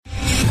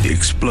The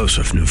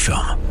explosive new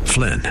film,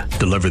 Flynn,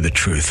 deliver the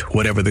truth,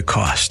 whatever the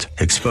cost,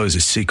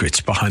 exposes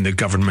secrets behind the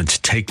government's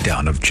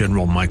takedown of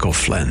General Michael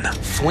Flynn.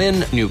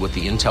 Flynn knew what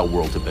the intel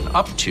world had been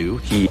up to.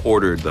 He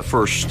ordered the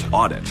first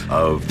audit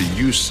of the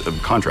use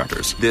of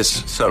contractors.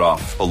 This set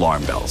off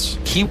alarm bells.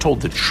 He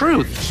told the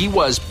truth. He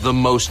was the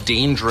most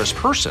dangerous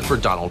person for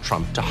Donald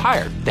Trump to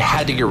hire. They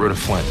had to get rid of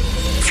Flynn.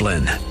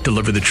 Flynn,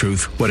 deliver the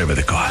truth, whatever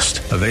the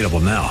cost. Available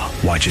now.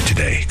 Watch it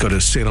today. Go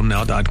to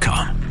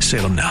salemnow.com.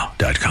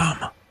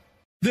 salemnow.com.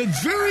 The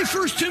very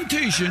first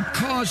temptation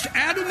caused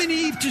Adam and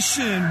Eve to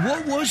sin.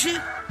 What was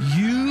it?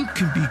 You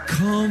can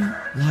become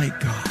like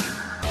God.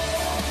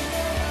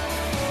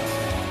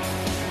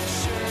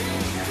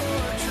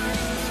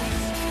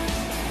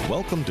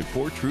 Welcome to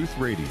Core Truth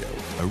Radio,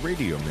 a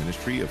radio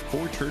ministry of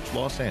Core Church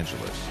Los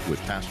Angeles with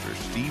Pastor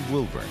Steve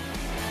Wilburn.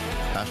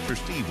 Pastor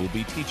Steve will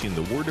be teaching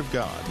the Word of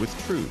God with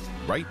truth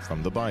right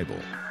from the Bible.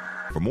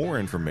 For more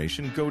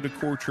information, go to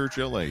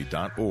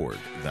corechurchla.org.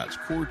 That's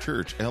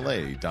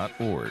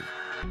corechurchla.org.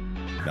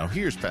 Now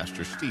here's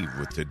Pastor Steve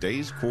with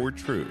today's Core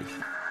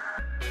Truth.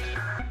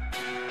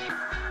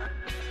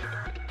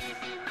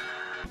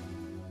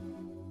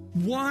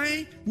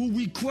 Why will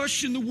we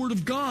question the Word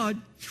of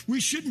God? We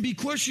shouldn't be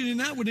questioning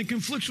that when it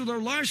conflicts with our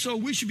lifestyle.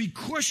 We should be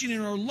questioning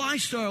our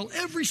lifestyle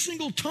every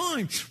single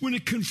time when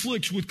it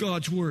conflicts with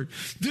God's Word.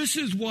 This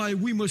is why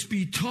we must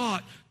be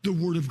taught the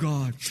Word of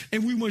God.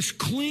 And we must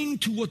cling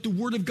to what the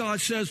Word of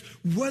God says,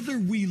 whether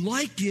we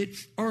like it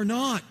or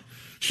not.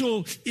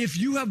 So if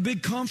you have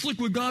big conflict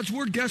with God's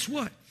Word, guess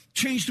what?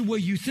 Change the way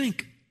you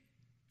think.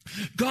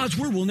 God's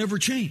Word will never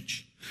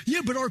change. Yeah,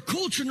 but our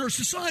culture and our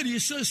society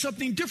says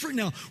something different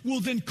now.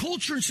 Well, then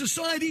culture and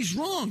society is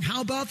wrong.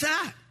 How about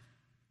that?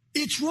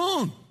 It's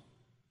wrong.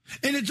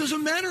 And it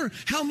doesn't matter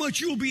how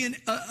much you'll be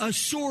a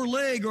sore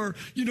leg or,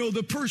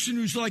 the person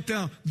who's like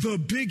the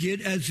bigot,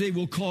 as they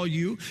will call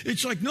you.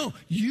 It's like, no,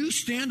 you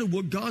stand on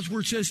what God's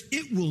Word says.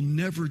 It will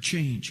never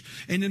change.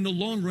 And in the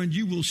long run,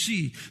 you will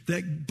see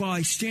that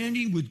by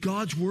standing with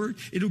God's Word,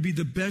 it'll be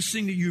the best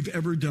thing that you've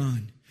ever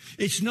done.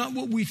 It's not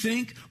what we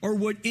think or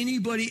what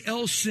anybody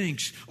else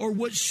thinks or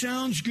what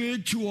sounds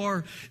good to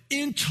our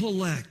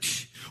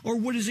intellect or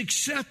what is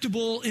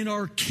acceptable in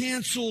our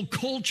cancel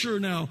culture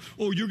now.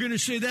 Oh, you're going to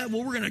say that?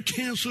 Well, we're going to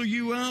cancel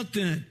you out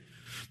then.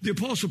 The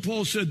Apostle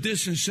Paul said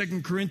this in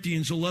 2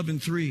 Corinthians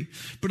 11:3.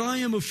 But I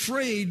am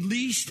afraid,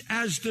 lest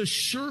as the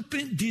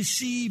serpent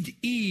deceived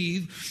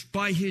Eve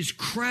by his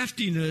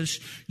craftiness,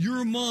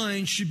 your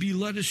mind should be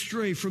led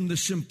astray from the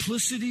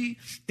simplicity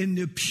and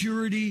the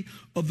purity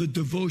of the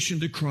devotion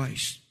to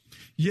Christ.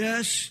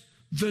 Yes,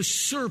 the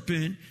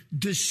serpent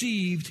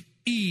deceived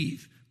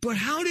Eve. But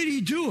how did he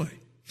do it?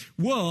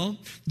 Well,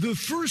 the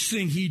first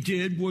thing he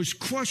did was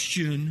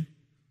question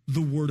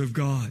the Word of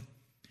God.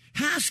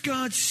 Has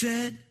God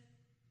said?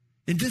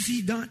 And does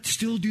he not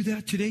still do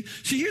that today?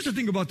 See, here's the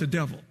thing about the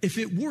devil. If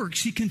it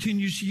works, he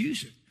continues to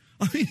use it.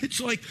 I mean,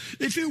 it's like,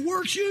 if it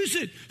works, use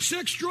it.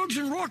 Sex, drugs,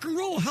 and rock and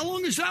roll. How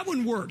long has that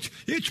one worked?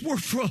 It's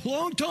worked for a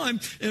long time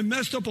and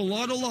messed up a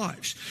lot of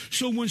lives.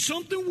 So when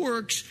something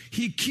works,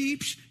 he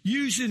keeps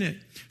using it.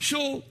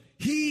 So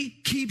he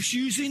keeps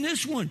using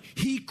this one.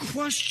 He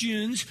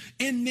questions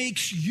and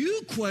makes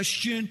you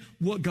question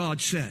what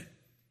God said.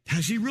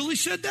 Has he really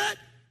said that?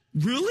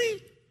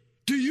 Really?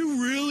 Do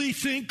you really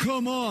think,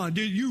 come on,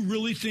 do you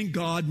really think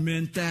God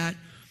meant that?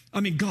 I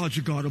mean, God's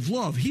a God of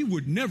love. He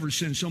would never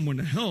send someone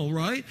to hell,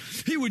 right?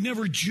 He would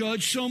never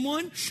judge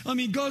someone. I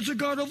mean, God's a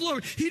God of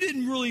love. He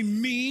didn't really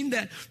mean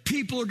that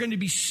people are going to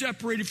be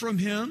separated from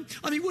him.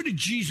 I mean, what did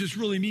Jesus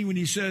really mean when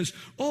he says,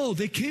 oh,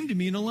 they came to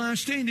me in the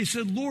last day and they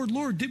said, Lord,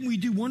 Lord, didn't we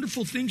do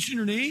wonderful things in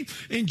your name?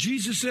 And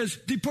Jesus says,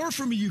 depart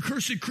from me, you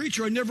cursed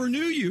creature. I never knew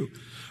you.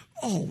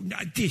 Oh,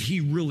 did he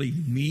really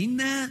mean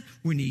that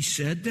when he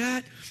said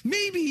that?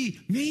 Maybe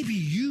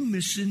you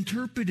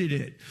misinterpreted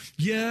it.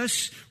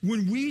 Yes,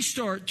 when we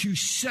start to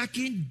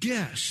second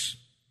guess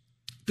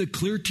the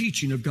clear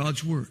teaching of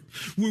God's Word,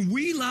 when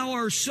we allow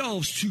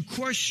ourselves to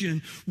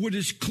question what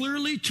is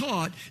clearly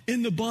taught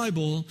in the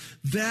Bible,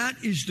 that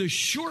is the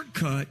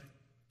shortcut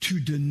to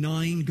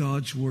denying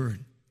God's Word.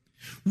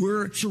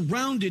 We're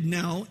surrounded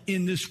now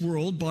in this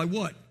world by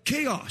what?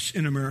 Chaos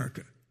in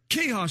America.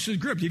 Chaos is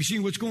gripped. Have you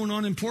seen what's going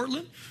on in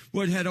Portland?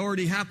 What had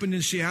already happened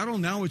in Seattle,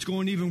 now it's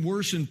going even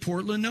worse in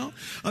Portland now.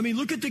 I mean,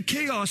 look at the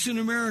chaos in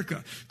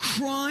America.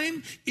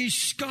 Crime is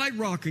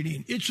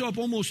skyrocketing. It's up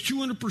almost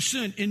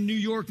 200% in New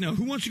York now.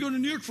 Who wants to go to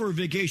New York for a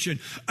vacation?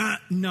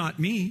 Not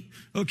me.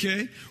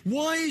 Okay.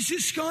 Why is it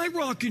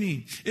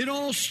skyrocketing? It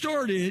all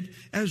started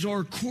as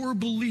our core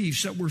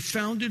beliefs that were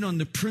founded on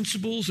the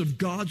principles of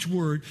God's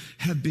Word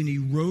have been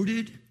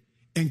eroded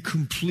and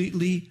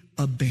completely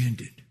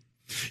abandoned.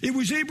 It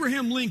was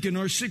Abraham Lincoln,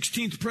 our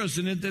 16th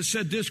president, that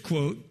said this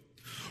quote,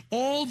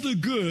 all the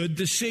good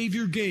the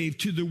Savior gave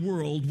to the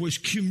world was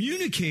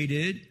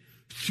communicated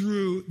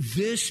through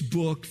this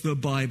book, the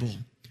Bible.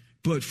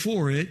 But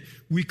for it,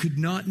 we could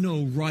not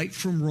know right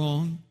from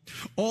wrong.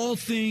 All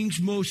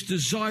things most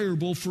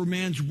desirable for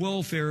man's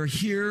welfare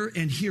here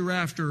and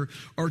hereafter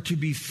are to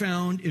be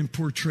found and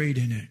portrayed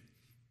in it.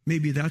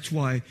 Maybe that's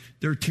why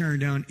they're tearing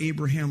down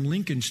Abraham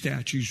Lincoln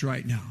statues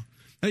right now.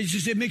 It's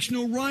just, it makes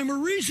no rhyme or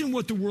reason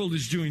what the world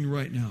is doing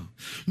right now.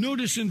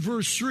 Notice in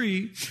verse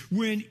 3,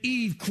 when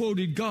Eve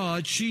quoted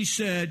God, she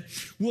said,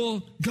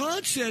 well,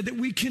 God said that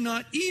we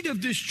cannot eat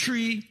of this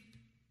tree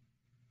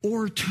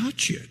or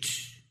touch it.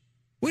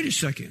 Wait a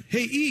second.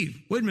 Hey,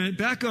 Eve, wait a minute,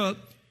 back up.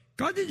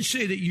 God didn't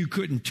say that you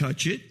couldn't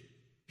touch it.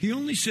 He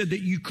only said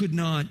that you could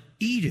not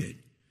eat it.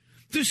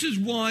 This is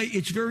why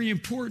it's very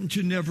important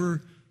to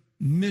never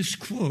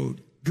misquote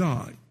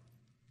God.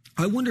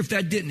 I wonder if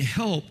that didn't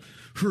help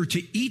her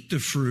to eat the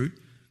fruit,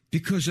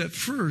 because at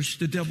first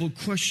the devil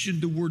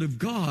questioned the word of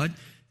God,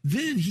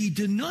 then he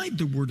denied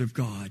the word of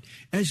God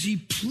as he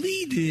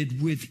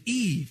pleaded with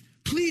Eve,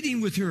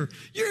 pleading with her,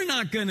 you're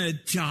not going to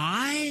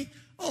die.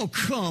 Oh,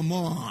 come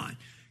on.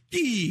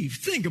 Eve,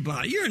 think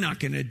about it. You're not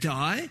going to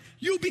die.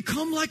 You'll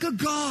become like a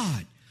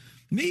god.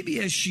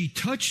 Maybe as she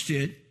touched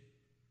it,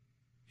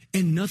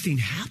 and nothing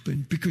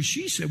happened because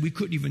she said we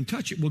couldn't even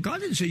touch it. Well,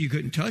 God didn't say you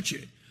couldn't touch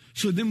it.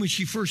 So then when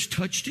she first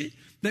touched it,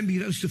 that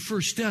was the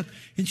first step.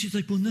 And she's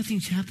like, well,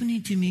 nothing's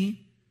happening to me.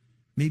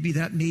 Maybe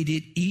that made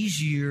it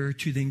easier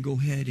to then go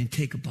ahead and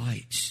take a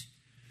bite.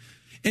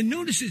 And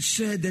notice it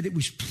said that it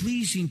was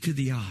pleasing to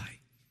the eye.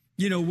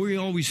 You know, we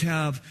always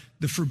have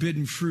the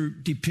forbidden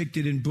fruit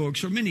depicted in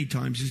books, or many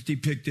times it's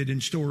depicted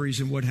in stories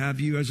and what have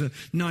you, as a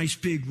nice,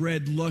 big,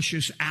 red,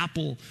 luscious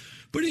apple.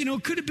 But, you know,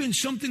 it could have been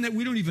something that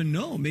we don't even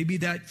know. Maybe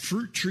that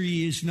fruit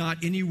tree is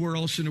not anywhere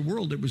else in the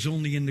world. It was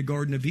only in the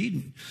Garden of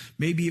Eden.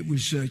 Maybe it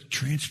was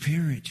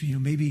transparent. You know,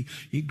 maybe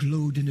it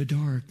glowed in the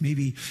dark.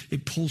 Maybe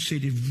it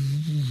pulsated.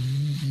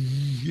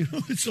 You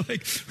know, it's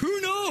like, who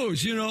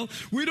knows? You know,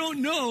 we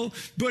don't know.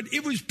 But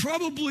it was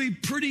probably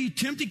pretty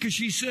tempting because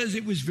she says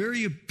it was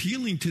very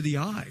appealing to the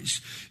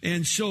eyes.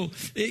 And so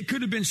it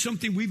could have been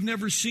something we've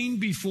never seen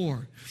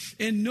before.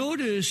 And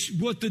notice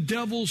what the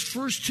devil's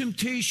first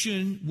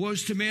temptation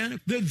was to man.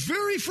 The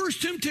very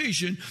first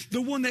temptation,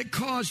 the one that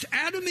caused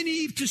Adam and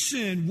Eve to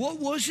sin, what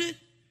was it?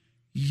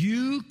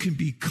 You can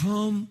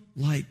become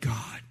like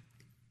God.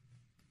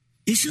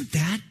 Isn't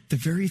that the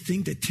very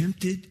thing that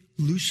tempted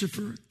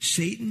Lucifer,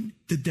 Satan,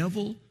 the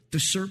devil, the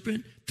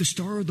serpent, the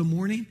star of the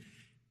morning?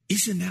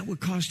 Isn't that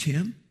what caused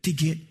him to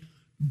get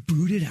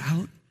booted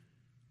out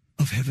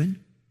of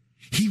heaven?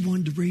 He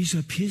wanted to raise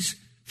up his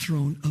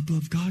throne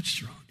above God's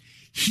throne.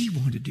 He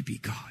wanted to be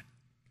God.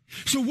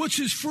 So what's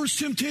his first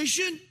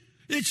temptation?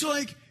 It's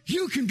like,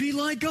 you can be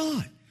like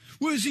God.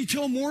 What does he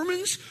tell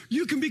Mormons?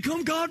 You can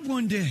become God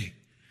one day.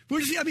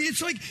 What is he? I mean,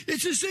 it's like,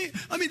 it's the same.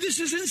 I mean,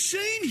 this is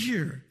insane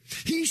here.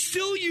 He's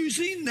still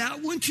using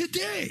that one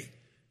today.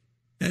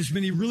 As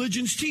many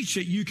religions teach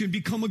that you can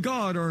become a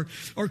god or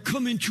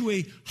come into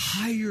a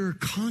higher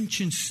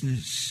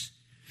consciousness.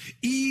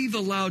 Eve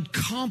allowed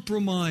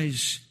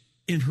compromise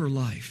in her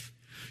life.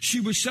 She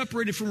was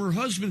separated from her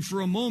husband for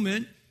a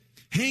moment,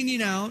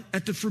 hanging out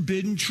at the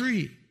forbidden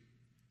tree.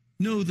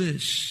 Know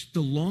this,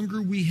 the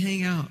longer we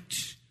hang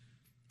out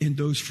in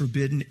those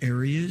forbidden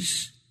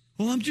areas,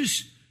 well, I'm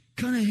just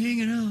kind of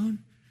hanging out.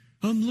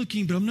 I'm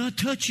looking, but I'm not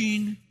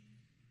touching.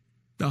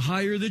 The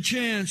higher the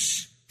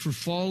chance for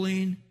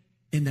falling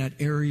in that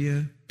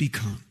area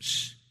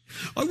becomes.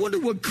 I wonder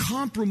what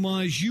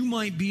compromise you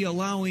might be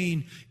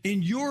allowing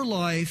in your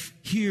life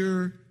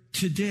here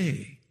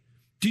today.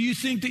 Do you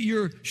think that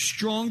you're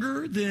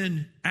stronger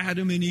than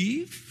Adam and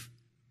Eve?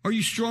 Are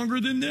you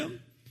stronger than them?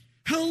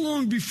 How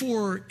long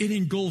before it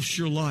engulfs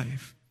your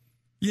life?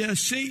 Yeah,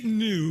 Satan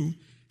knew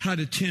how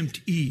to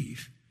tempt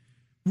Eve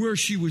where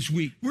she was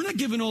weak. We're not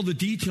given all the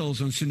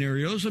details on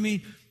scenarios. I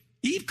mean,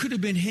 Eve could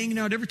have been hanging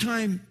out every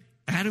time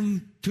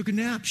Adam took a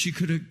nap. She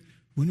could have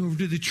went over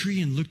to the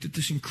tree and looked at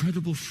this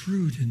incredible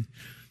fruit, and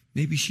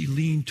maybe she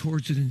leaned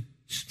towards it and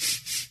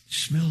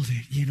smelled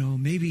it. You know,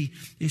 maybe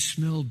it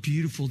smelled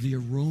beautiful, the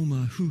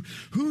aroma.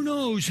 Who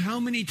knows how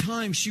many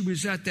times she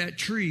was at that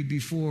tree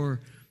before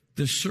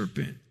the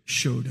serpent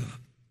showed up.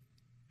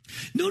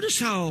 Notice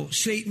how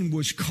Satan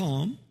was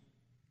calm.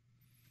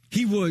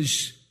 He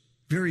was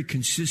very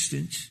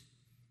consistent,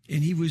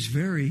 and he was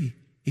very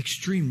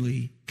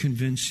extremely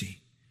convincing.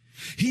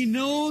 He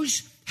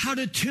knows how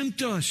to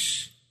tempt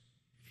us,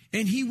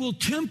 and he will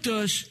tempt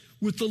us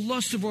with the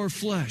lust of our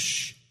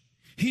flesh.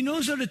 He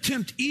knows how to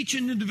tempt each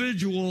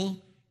individual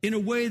in a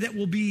way that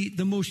will be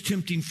the most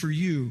tempting for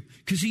you,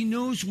 because he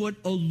knows what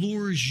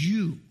allures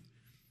you.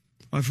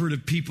 I've heard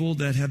of people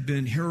that have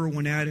been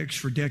heroin addicts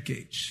for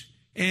decades.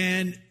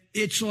 And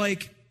it's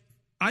like,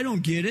 I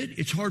don't get it.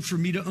 It's hard for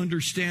me to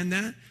understand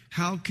that.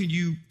 How can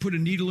you put a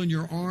needle in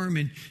your arm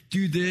and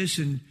do this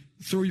and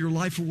throw your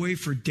life away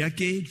for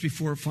decades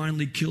before it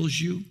finally kills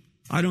you?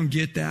 I don't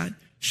get that.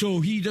 So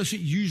he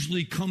doesn't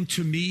usually come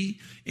to me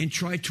and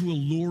try to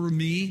allure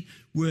me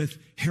with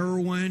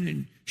heroin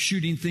and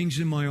shooting things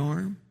in my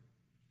arm.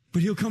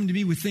 But he'll come to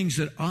me with things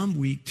that I'm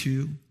weak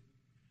to.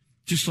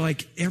 Just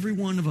like every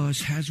one of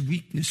us has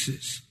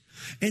weaknesses.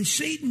 And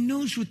Satan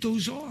knows what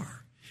those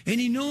are. And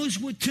he knows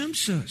what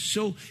tempts us.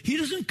 So he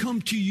doesn't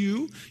come to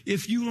you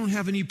if you don't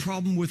have any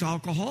problem with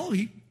alcohol.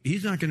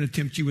 He's not going to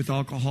tempt you with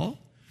alcohol.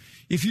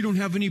 If you don't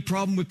have any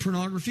problem with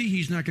pornography,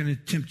 he's not going to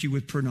tempt you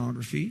with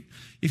pornography.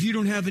 If you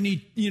don't have any,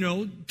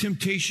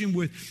 temptation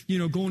with,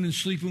 going and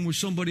sleeping with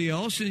somebody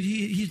else,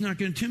 he's not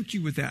going to tempt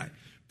you with that.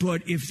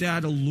 But if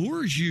that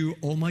allures you,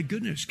 oh my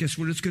goodness, guess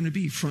what it's going to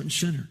be? Front and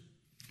center.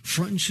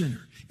 Front and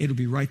center. It'll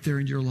be right there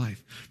in your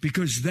life.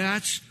 Because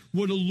that's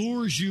what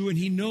allures you, and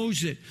he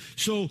knows it.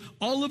 So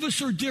all of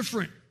us are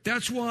different.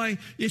 That's why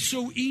it's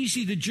so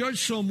easy to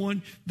judge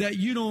someone that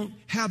you don't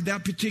have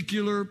that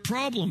particular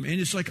problem. And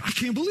it's like, I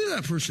can't believe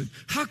that person.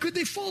 How could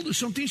they fall to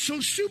something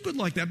so stupid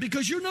like that?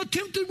 Because you're not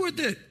tempted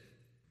with it.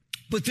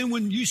 But then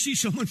when you see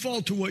someone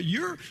fall to what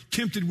you're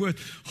tempted with,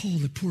 oh,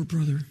 the poor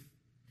brother.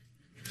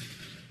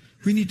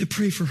 We need to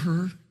pray for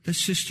her, that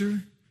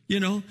sister.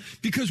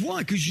 Because why?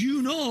 Because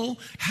you know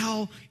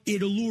how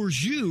it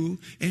allures you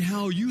and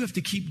how you have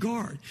to keep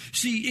guard.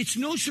 See, it's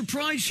no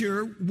surprise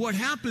here what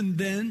happened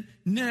then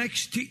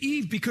next to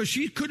Eve, because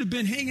she could have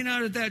been hanging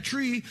out at that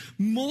tree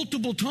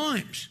multiple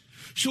times.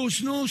 So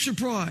it's no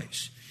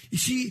surprise. You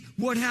see,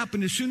 what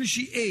happened as soon as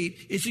she ate,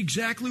 it's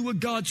exactly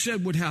what God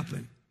said would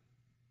happen.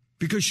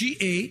 Because she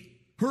ate,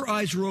 her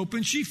eyes were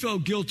open, she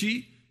felt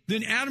guilty.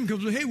 Then Adam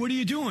comes, hey, what are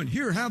you doing?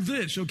 Here, have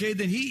this. Okay,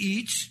 then he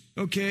eats.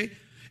 Okay.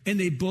 And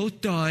they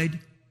both died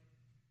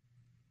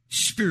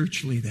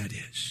spiritually, that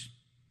is.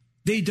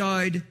 They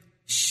died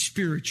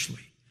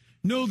spiritually.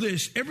 Know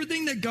this,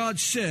 everything that God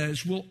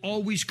says will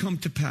always come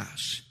to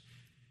pass.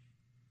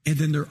 And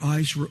then their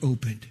eyes were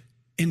opened,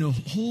 and a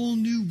whole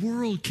new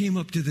world came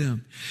up to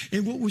them.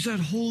 And what was that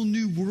whole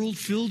new world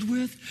filled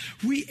with?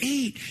 We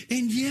ate,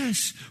 and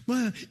yes,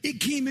 it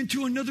came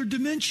into another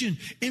dimension.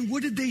 And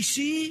what did they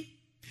see?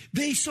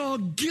 They saw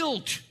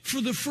guilt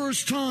for the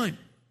first time.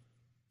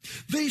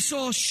 They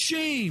saw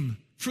shame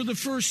for the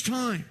first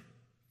time.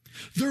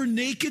 Their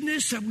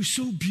nakedness that was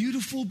so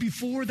beautiful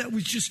before, that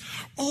was just,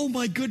 oh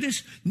my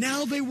goodness,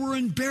 now they were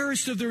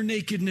embarrassed of their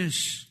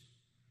nakedness.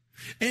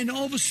 And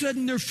all of a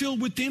sudden they're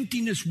filled with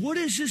emptiness. What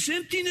is this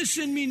emptiness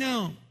in me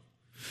now?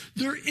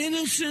 Their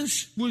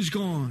innocence was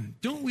gone.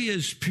 Don't we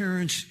as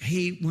parents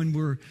hate when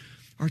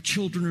our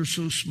children are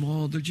so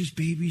small? They're just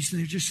babies and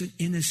they're just an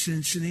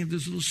innocence and they have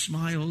those little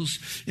smiles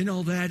and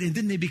all that. And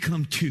then they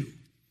become two.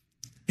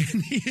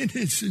 And the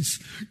innocence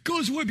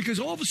goes away because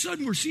all of a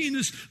sudden we're seeing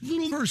this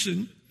little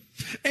person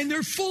and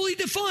they're fully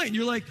defined.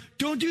 You're like,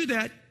 don't do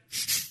that.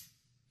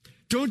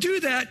 Don't do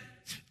that.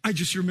 I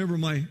just remember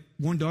my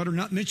one daughter,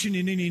 not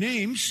mentioning any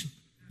names.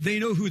 They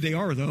know who they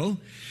are, though.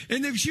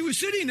 And then she was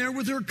sitting there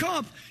with her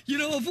cup,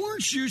 of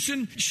orange juice,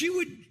 and she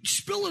would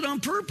spill it on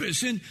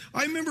purpose. And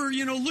I remember,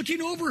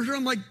 looking over at her,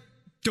 I'm like,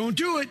 don't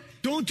do it.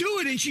 Don't do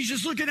it. And she's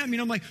just looking at me,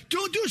 and I'm like,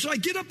 don't do it. So I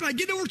get up, and I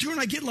get over to her,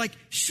 and I get like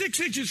 6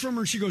 inches from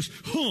her, and she goes,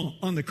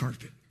 on the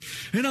carpet.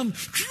 And I'm,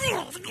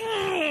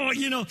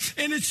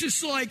 and it's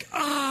just like,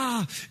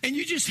 and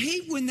you just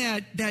hate when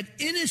that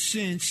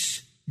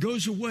innocence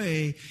goes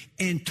away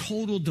and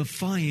total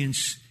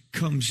defiance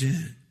comes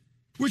in.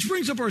 Which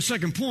brings up our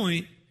second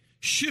point,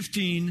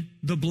 shifting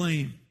the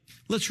blame.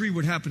 Let's read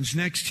what happens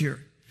next here.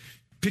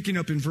 Picking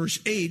up in verse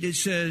 8, it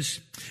says,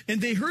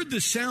 and they heard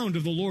the sound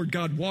of the Lord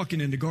God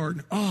walking in the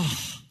garden. Oh,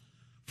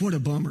 what a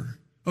bummer.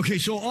 Okay,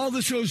 so all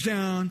this goes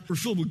down. We're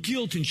filled with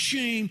guilt and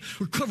shame.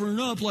 We're covering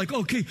up like,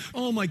 okay,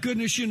 oh my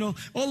goodness,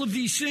 all of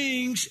these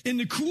things in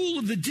the cool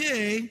of the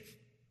day.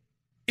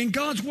 And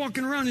God's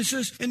walking around, it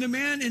says, and the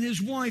man and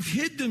his wife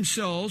hid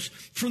themselves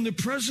from the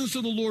presence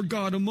of the Lord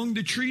God among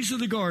the trees of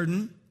the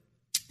garden.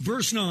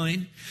 Verse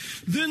 9,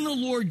 then the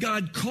Lord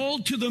God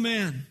called to the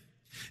man,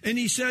 and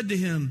he said to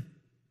him,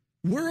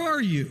 where are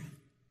you?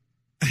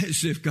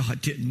 As if God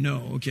didn't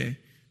know, okay?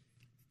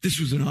 This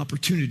was an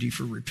opportunity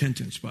for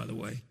repentance, by the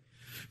way.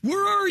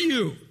 Where are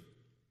you?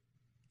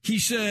 He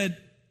said,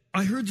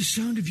 I heard the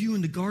sound of you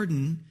in the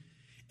garden,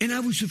 and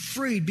I was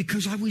afraid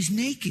because I was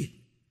naked,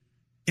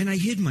 and I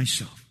hid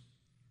myself.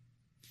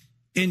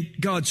 And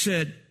God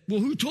said, well,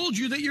 who told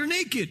you that you're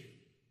naked?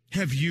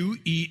 Have you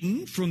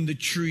eaten from the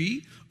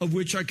tree of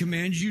which I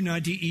commanded you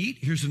not to eat?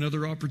 Here's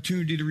another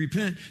opportunity to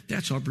repent.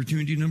 That's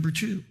opportunity number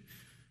 2.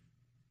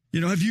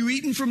 Have you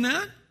eaten from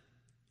that?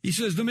 He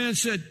says, the man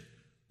said,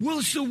 well,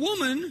 it's the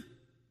woman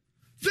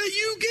that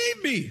you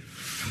gave me.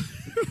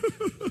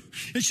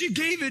 And she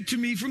gave it to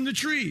me from the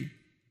tree,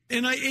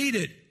 and I ate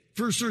it.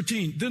 Verse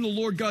 13, then the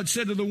Lord God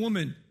said to the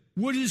woman,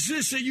 what is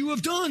this that you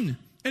have done?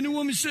 And the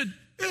woman said,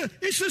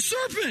 it's the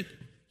serpent.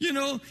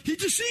 He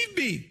deceived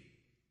me.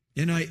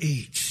 And I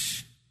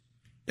ate.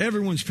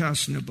 Everyone's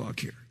passing the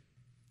buck here.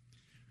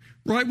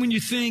 Right when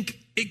you think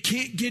it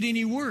can't get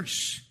any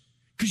worse.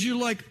 Because you're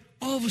like,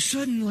 all of a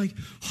sudden, like,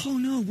 oh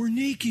no, we're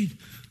naked.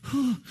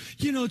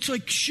 It's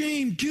like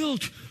shame,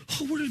 guilt.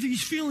 Oh, what are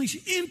these feelings?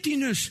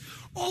 Emptiness.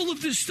 All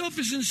of this stuff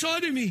is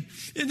inside of me.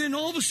 And then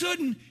all of a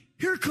sudden,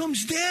 here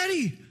comes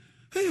Daddy.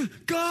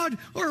 God,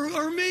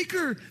 our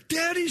maker.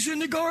 Daddy's in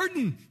the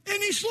garden.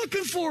 And he's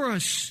looking for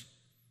us.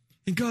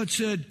 And God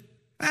said,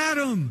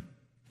 Adam,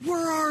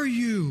 where are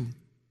you?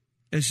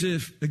 As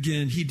if,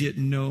 again, he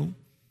didn't know.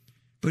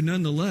 But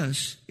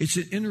nonetheless, it's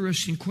an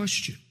interesting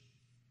question.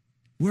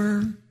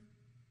 Where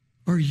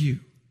are you?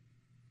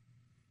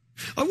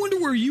 I wonder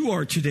where you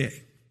are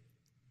today.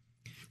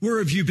 Where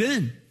have you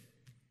been?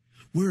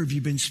 Where have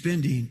you been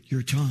spending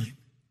your time?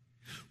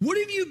 What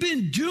have you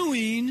been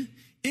doing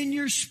in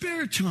your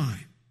spare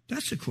time?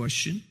 That's a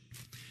question.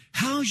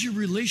 How's your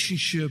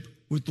relationship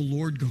with the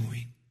Lord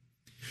going?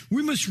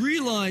 We must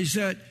realize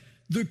that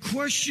the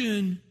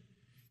question,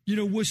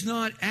 was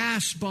not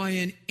asked by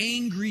an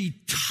angry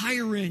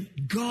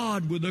tyrant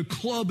God with a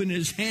club in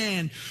his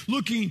hand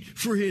looking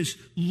for his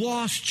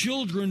lost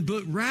children,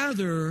 but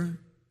rather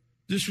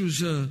this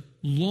was a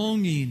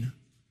longing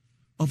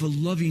of a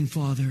loving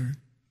father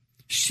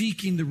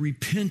seeking the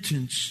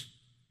repentance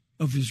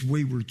of his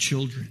wayward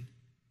children.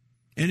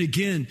 And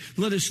again,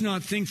 let us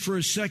not think for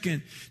a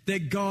second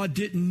that God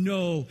didn't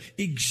know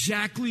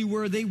exactly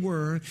where they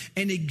were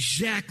and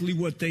exactly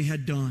what they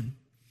had done.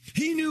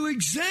 He knew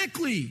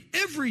exactly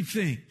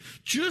everything,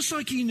 just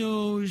like he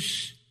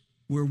knows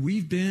where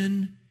we've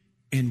been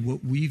and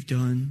what we've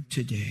done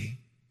today,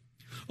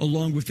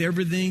 along with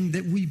everything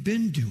that we've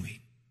been doing.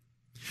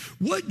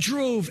 What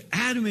drove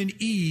Adam and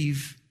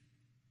Eve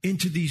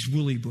into these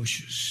woolly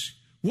bushes?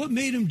 What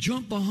made them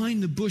jump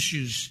behind the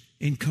bushes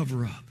and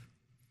cover up?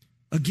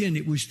 Again,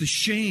 it was the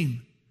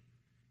shame.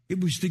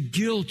 It was the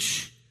guilt.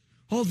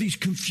 All these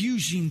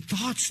confusing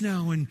thoughts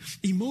now and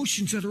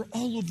emotions that are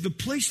all over the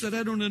place that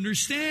I don't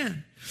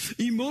understand.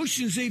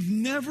 Emotions they've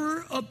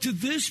never up to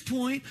this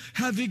point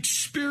have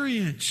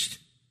experienced.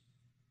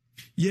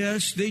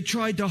 Yes, they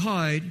tried to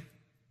hide,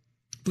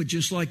 but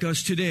just like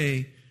us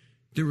today,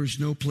 there was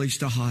no place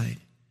to hide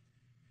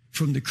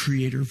from the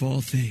Creator of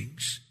all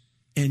things.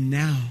 And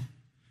now,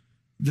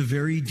 the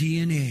very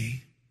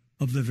DNA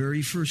of the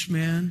very first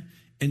man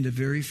and the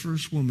very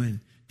first woman,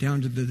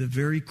 down to the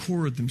very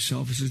core of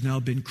themselves, has now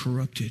been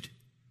corrupted.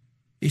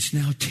 It's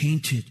now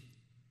tainted.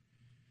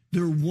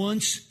 Their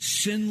once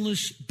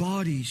sinless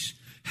bodies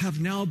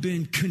have now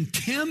been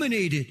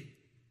contaminated.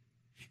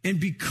 And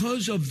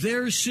because of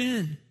their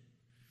sin,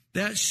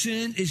 that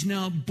sin is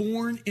now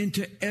born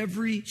into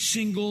every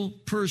single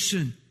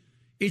person.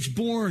 It's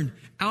born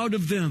out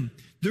of them.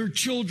 Their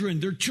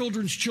children, their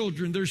children's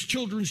children, their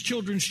children's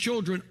children's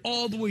children,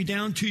 all the way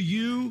down to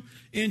you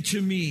and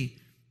to me.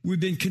 We've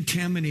been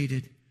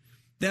contaminated.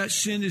 That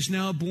sin is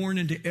now born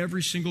into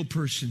every single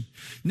person.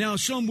 Now,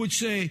 some would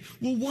say,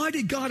 well, why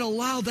did God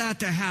allow that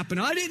to happen?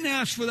 I didn't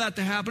ask for that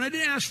to happen. I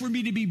didn't ask for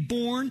me to be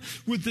born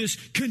with this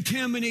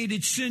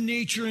contaminated sin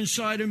nature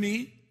inside of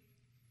me.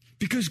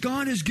 Because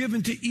God has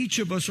given to each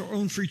of us our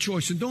own free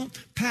choice. And don't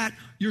pat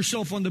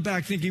yourself on the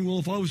back thinking, well,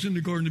 if I was in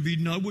the Garden of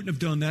Eden, I wouldn't have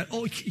done that.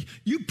 Oh,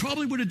 you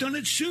probably would have done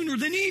it sooner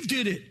than Eve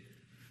did it.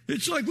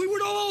 It's like we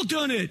would have all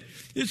done it.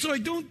 It's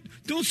like don't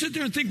sit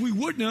there and think we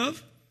wouldn't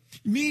have.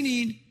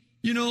 Meaning,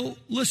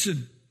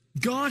 listen,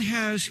 God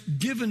has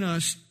given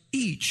us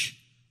each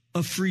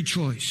a free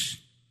choice.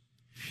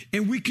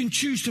 And we can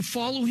choose to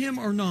follow him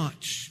or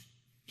not.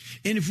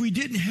 And if we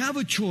didn't have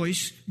a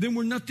choice, then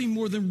we're nothing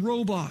more than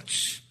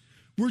robots.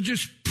 We're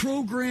just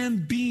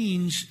programmed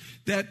beings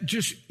that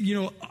just,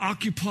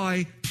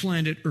 occupy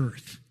planet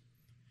Earth.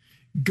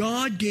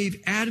 God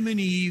gave Adam and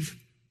Eve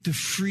the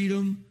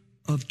freedom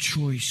of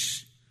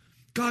choice.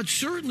 God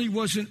certainly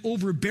wasn't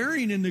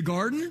overbearing in the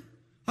garden.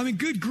 I mean,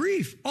 good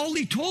grief. All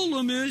he told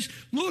them is,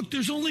 look,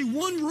 there's only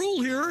one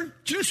rule here,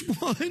 just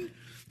one.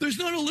 There's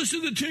not a list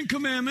of the 10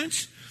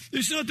 commandments.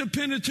 It's not the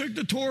Pentateuch,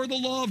 the Torah, the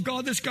law of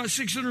God that's got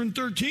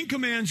 613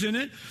 commands in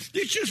it.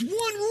 It's just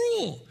one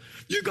rule.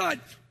 You got,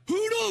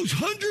 who knows,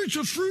 hundreds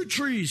of fruit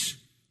trees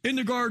in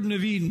the Garden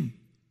of Eden.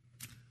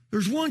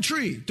 There's one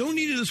tree. Don't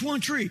need this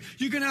one tree.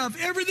 You can have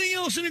everything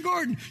else in the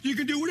garden. You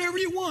can do whatever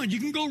you want.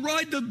 You can go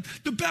ride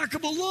the back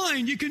of a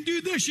lion. You can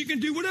do this. You can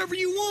do whatever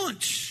you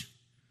want.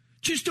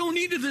 Just don't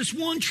eat of this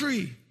one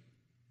tree.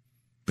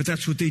 But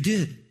that's what they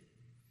did.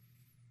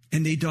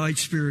 And they died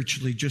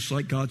spiritually, just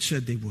like God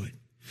said they would.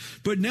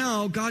 But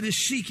now God is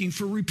seeking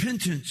for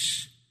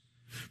repentance.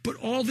 But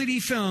all that he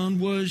found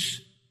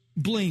was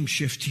blame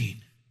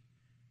shifting,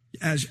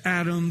 as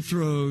Adam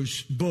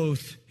throws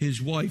both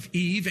his wife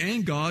Eve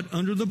and God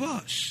under the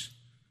bus.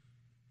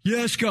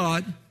 Yes,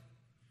 God,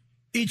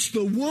 it's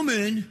the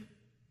woman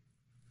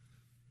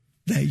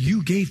that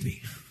you gave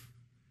me.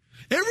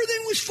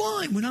 Everything was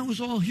fine when I was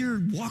all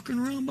here walking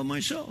around by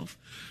myself.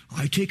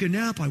 I take a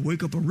nap, I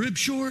wake up a rib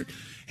short,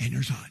 and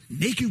there's a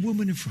naked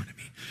woman in front of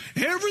me.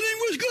 Everything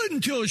was good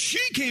until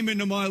she came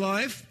into my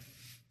life,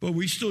 but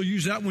we still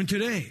use that one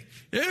today.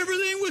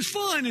 Everything was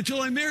fine until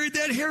I married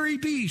that hairy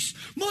beast.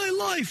 My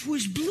life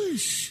was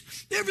bliss.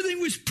 Everything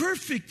was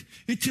perfect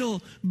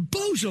until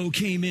Bozo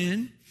came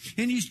in,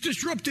 and he's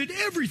disrupted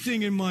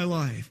everything in my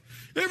life.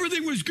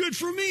 Everything was good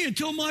for me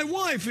until my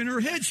wife and her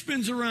head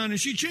spins around and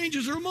she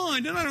changes her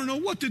mind and I don't know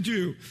what to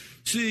do.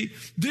 See,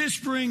 this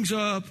brings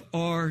up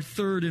our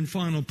third and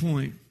final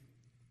point.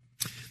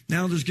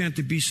 Now there's going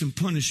to be some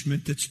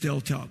punishment that's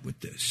dealt out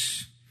with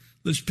this.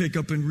 Let's pick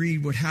up and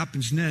read what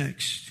happens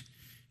next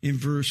in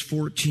verse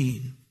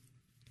 14.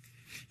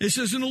 It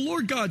says, and the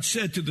Lord God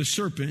said to the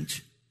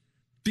serpent,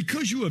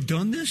 because you have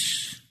done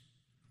this,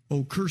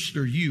 oh, cursed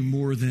are you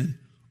more than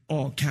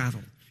all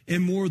cattle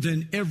and more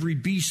than every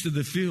beast of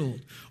the field.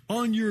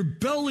 On your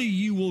belly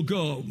you will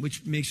go,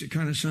 which makes it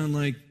kind of sound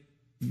like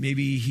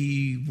maybe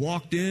he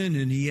walked in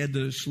and he had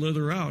to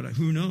slither out.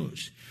 Who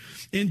knows?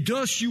 In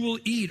dust you will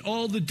eat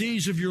all the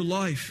days of your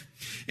life.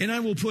 And I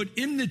will put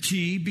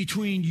enmity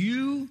between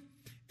you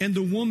and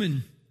the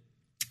woman,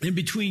 and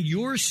between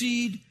your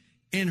seed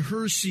and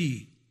her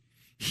seed.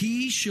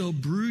 He shall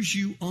bruise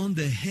you on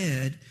the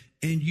head,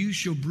 and you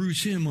shall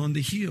bruise him on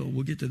the heel.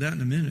 We'll get to that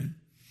in a minute.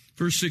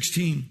 Verse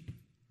 16.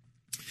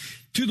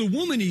 To the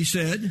woman he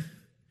said,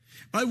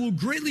 I will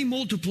greatly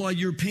multiply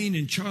your pain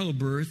in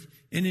childbirth,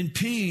 and in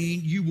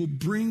pain you will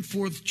bring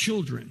forth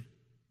children,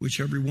 which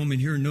every woman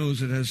here knows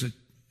that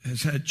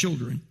has had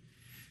children.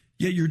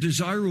 Yet your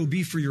desire will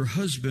be for your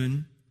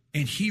husband,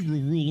 and he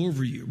will rule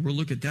over you. We'll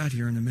look at that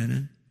here in a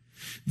minute.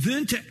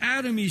 Then to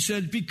Adam he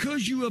said,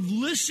 because you have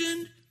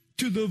listened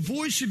to the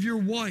voice of your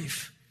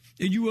wife,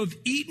 and you have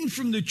eaten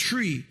from the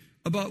tree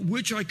about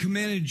which I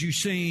commanded you,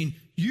 saying,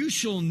 you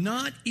shall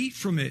not eat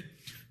from it.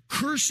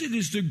 Cursed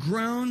is the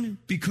ground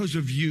because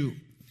of you.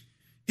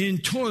 In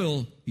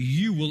toil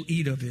you will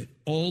eat of it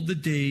all the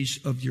days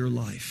of your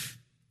life.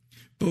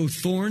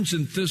 Both thorns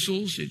and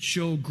thistles it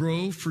shall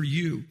grow for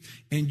you,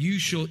 and you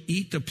shall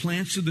eat the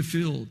plants of the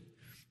field.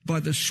 By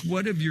the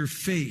sweat of your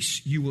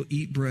face you will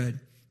eat bread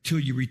till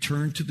you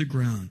return to the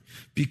ground,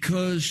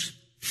 because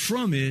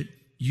from it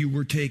you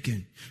were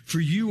taken. For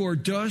you are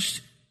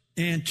dust,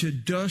 and to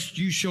dust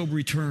you shall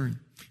return.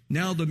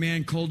 Now the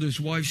man called his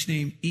wife's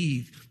name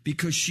Eve,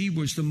 because she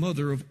was the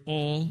mother of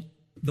all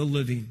the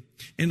living.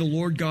 And the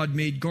Lord God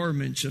made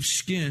garments of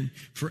skin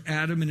for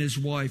Adam and his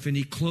wife, and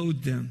he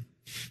clothed them.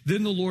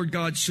 Then the Lord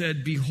God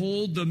said,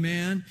 behold, the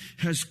man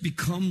has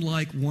become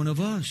like one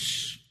of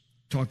us.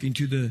 Talking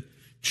to the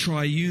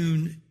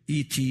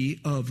triunity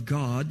of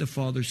God, the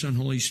Father, Son,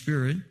 Holy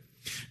Spirit,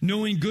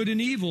 knowing good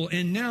and evil.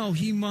 And now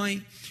he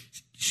might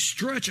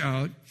stretch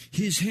out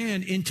his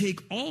hand and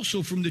take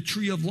also from the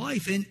tree of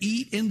life and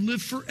eat and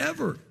live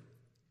forever.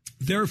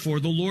 Therefore,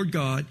 the Lord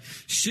God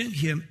sent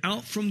him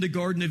out from the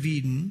Garden of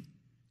Eden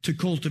to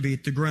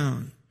cultivate the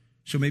ground.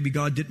 So maybe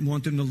God didn't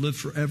want them to live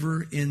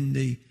forever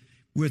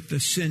with the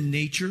sin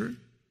nature.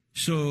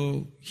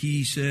 So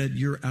he said,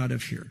 you're out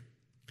of here,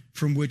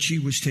 from which he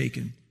was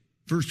taken.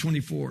 Verse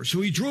 24. So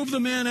he drove the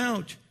man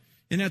out,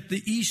 and at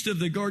the east of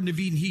the Garden of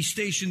Eden, he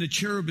stationed the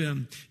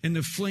cherubim and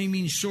the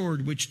flaming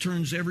sword, which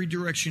turns every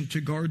direction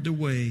to guard the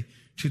way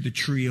to the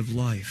tree of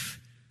life.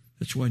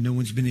 That's why no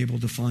one's been able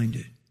to find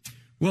it.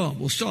 Well,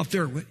 we'll stop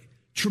there.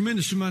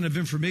 Tremendous amount of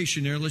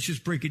information there. Let's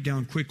just break it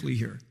down quickly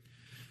here.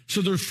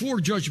 So there are 4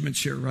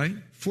 judgments here, right?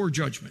 4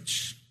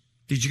 judgments.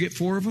 Did you get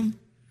 4 of them?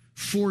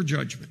 4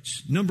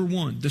 judgments. Number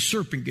 1, the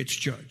serpent gets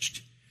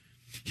judged.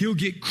 He'll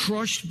get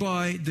crushed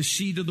by the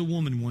seed of the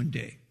woman one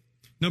day.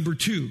 Number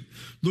 2,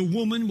 the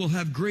woman will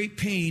have great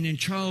pain in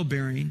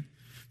childbearing,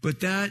 but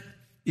that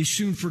is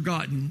soon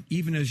forgotten.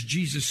 Even as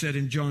Jesus said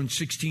in John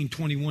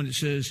 16:21, it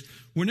says,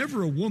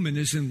 whenever a woman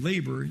is in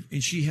labor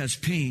and she has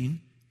pain,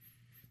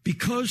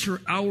 because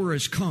her hour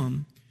has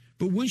come,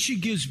 but when she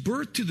gives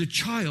birth to the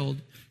child,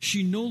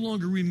 she no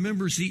longer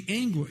remembers the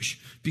anguish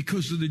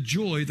because of the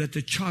joy that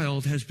the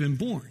child has been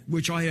born,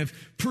 which I have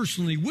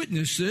personally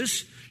witnessed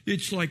this.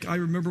 It's like I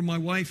remember my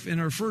wife and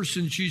our first,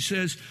 and she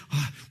says,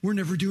 we're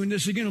never doing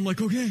this again. I'm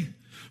like, okay,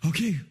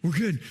 we're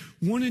good.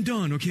 One and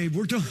done. Okay,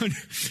 we're done.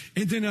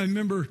 And then I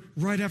remember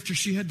right after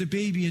she had the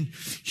baby, and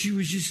she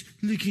was just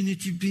looking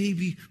at the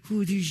baby.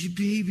 Oh, there's your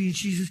baby. And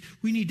she says,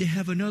 we need to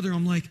have another.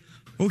 I'm like,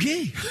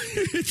 okay.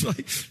 It's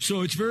like,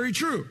 so it's very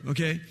true.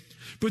 Okay.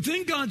 But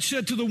then God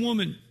said to the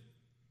woman,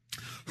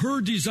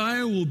 her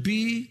desire will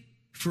be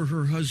for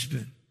her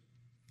husband,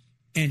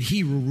 and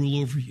he will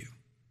rule over you.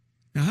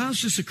 Now,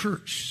 how's this a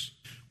curse?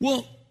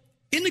 Well,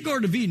 in the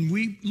Garden of Eden,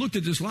 we looked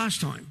at this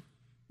last time.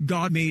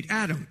 God made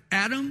Adam.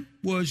 Adam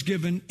was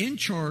given in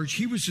charge.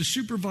 He was the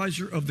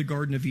supervisor of the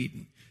Garden of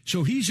Eden.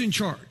 So he's in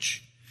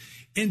charge.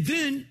 And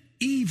then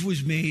Eve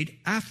was made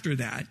after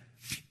that.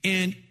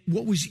 And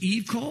what was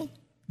Eve called?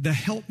 The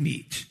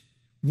helpmeet,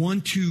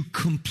 one to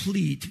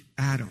complete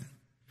Adam.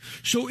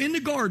 So in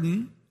the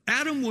garden,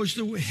 Adam was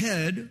the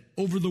head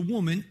over the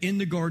woman in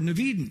the Garden of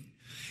Eden.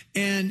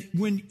 And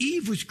when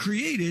Eve was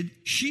created,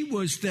 she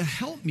was the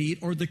helpmeet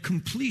or the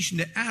completion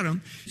to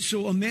Adam.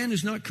 So a man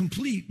is not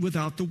complete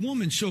without the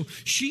woman. So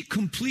she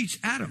completes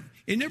Adam.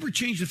 It never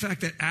changed the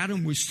fact that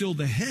Adam was still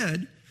the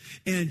head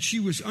and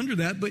she was under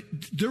that, but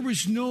there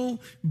was no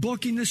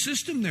bucking the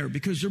system there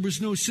because there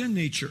was no sin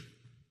nature.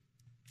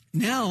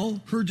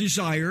 Now her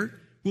desire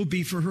will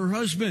be for her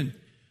husband.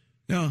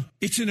 Now,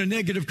 it's in a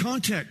negative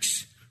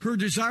context. Her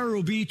desire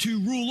will be to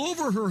rule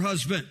over her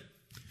husband.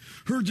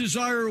 Her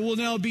desire will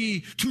now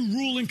be to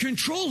rule and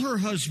control her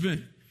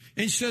husband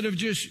instead of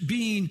just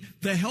being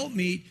the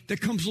helpmeet that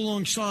comes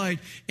alongside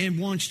and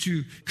wants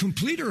to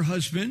complete her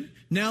husband.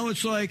 Now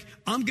it's like,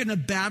 I'm going to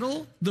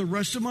battle the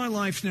rest of my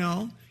life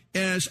now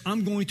as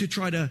I'm going to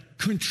try to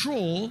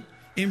control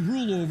and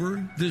rule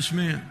over this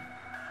man.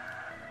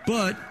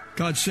 But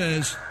God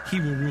says he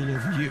will rule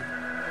over you.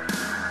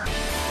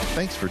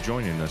 Thanks for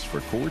joining us for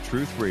Core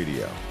Truth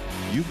Radio.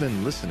 You've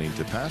been listening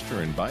to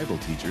pastor and Bible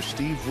teacher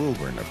Steve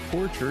Wilburn of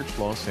Core Church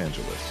Los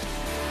Angeles.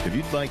 If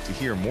you'd like to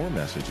hear more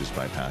messages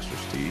by Pastor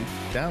Steve,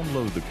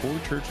 download the Core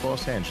Church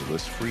Los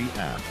Angeles free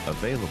app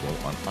available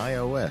on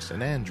iOS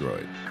and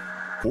Android.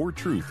 Core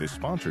Truth is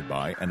sponsored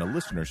by and a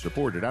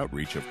listener-supported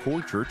outreach of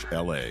Core Church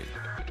LA.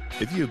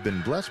 If you have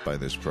been blessed by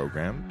this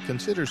program,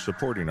 consider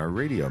supporting our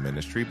radio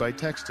ministry by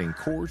texting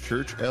Core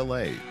Church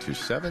LA to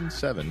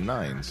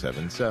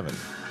 77977.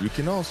 You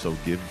can also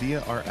give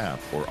via our app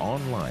or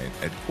online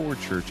at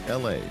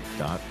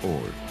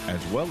corechurchla.org,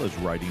 as well as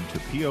writing to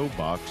P.O.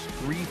 Box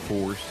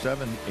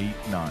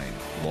 34789,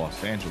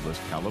 Los Angeles,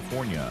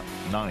 California,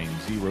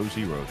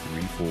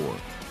 90034.